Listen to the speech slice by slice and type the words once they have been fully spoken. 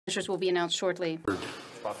Measures will be announced shortly.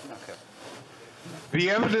 The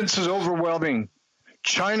evidence is overwhelming.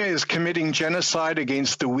 China is committing genocide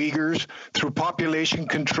against the Uyghurs through population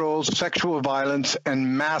control, sexual violence,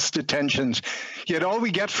 and mass detentions. Yet all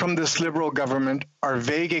we get from this Liberal government are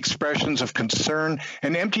vague expressions of concern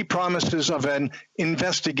and empty promises of an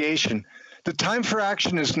investigation. The time for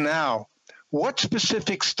action is now. What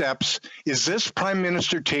specific steps is this Prime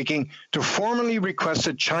Minister taking to formally request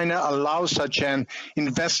that China allow such an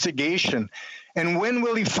investigation? And when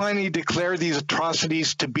will he finally declare these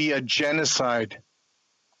atrocities to be a genocide?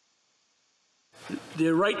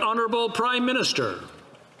 The Right Honourable Prime Minister.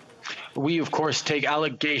 We, of course, take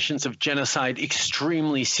allegations of genocide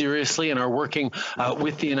extremely seriously and are working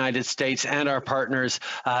with the United States and our partners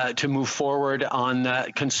to move forward on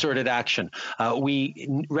concerted action.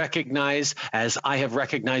 We recognize, as I have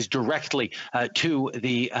recognized directly to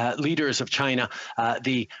the leaders of China,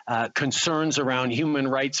 the concerns around human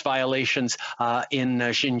rights violations in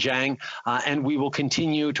Xinjiang, and we will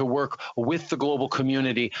continue to work with the global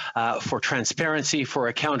community for transparency, for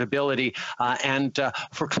accountability, and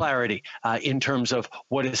for clarity in terms of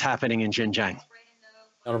what is happening in Xinjiang.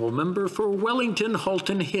 Honourable Member for Wellington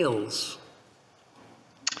Halton Hills.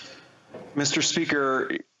 Mr. Speaker,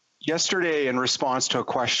 yesterday in response to a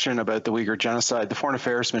question about the Uyghur Genocide, the Foreign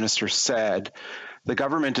Affairs Minister said the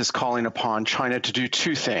government is calling upon China to do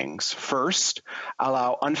two things. First,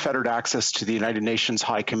 allow unfettered access to the United Nations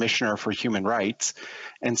High Commissioner for Human Rights.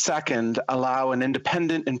 And second, allow an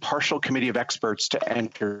independent, impartial committee of experts to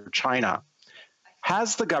enter China.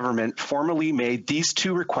 Has the government formally made these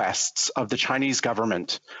two requests of the Chinese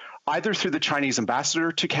government, either through the Chinese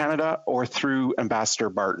ambassador to Canada or through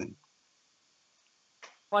Ambassador Barton?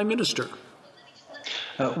 Prime Minister.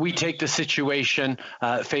 We take the situation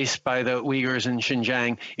faced by the Uyghurs in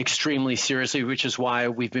Xinjiang extremely seriously, which is why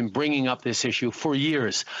we've been bringing up this issue for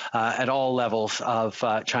years at all levels of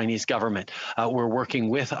Chinese government. We're working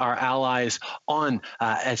with our allies on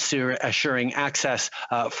assuring access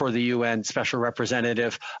for the UN Special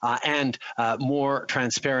Representative and more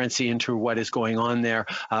transparency into what is going on there.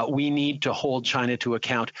 We need to hold China to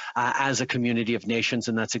account as a community of nations,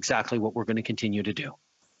 and that's exactly what we're going to continue to do.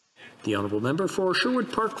 The Honourable Member for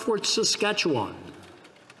Sherwood Park, Fort Saskatchewan.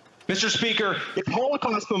 Mr. Speaker, it's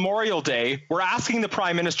Holocaust Memorial Day. We're asking the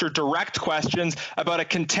Prime Minister direct questions about a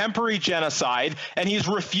contemporary genocide, and he's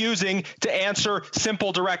refusing to answer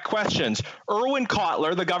simple, direct questions. Erwin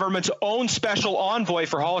Kotler, the government's own special envoy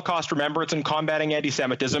for Holocaust remembrance and combating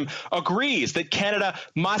anti-Semitism, agrees that Canada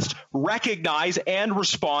must recognize and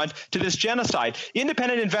respond to this genocide.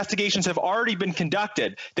 Independent investigations have already been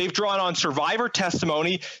conducted. They've drawn on survivor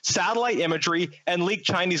testimony, satellite imagery, and leaked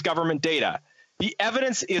Chinese government data. The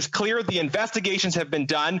evidence is clear. The investigations have been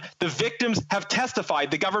done. The victims have testified.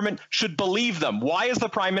 The government should believe them. Why is the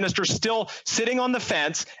Prime Minister still sitting on the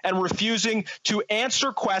fence and refusing to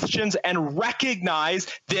answer questions and recognize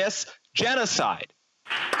this genocide?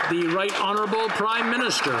 The Right Honourable Prime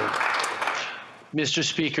Minister. Mr.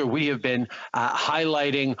 Speaker, we have been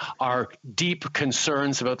highlighting our deep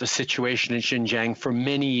concerns about the situation in Xinjiang for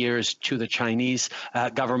many years to the Chinese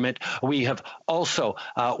government. We have also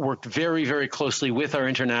worked very, very closely with our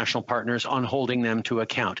international partners on holding them to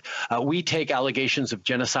account. We take allegations of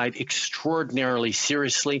genocide extraordinarily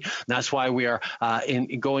seriously. That's why we are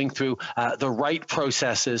going through the right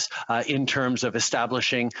processes in terms of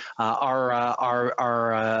establishing our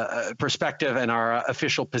perspective and our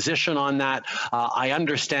official position on that. I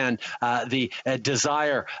understand the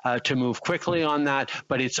desire to move quickly on that,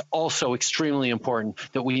 but it's also extremely important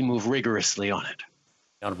that we move rigorously on it.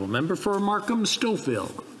 Honourable Member for Markham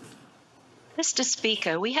Stouffville. Mr.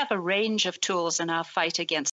 Speaker, we have a range of tools in our fight against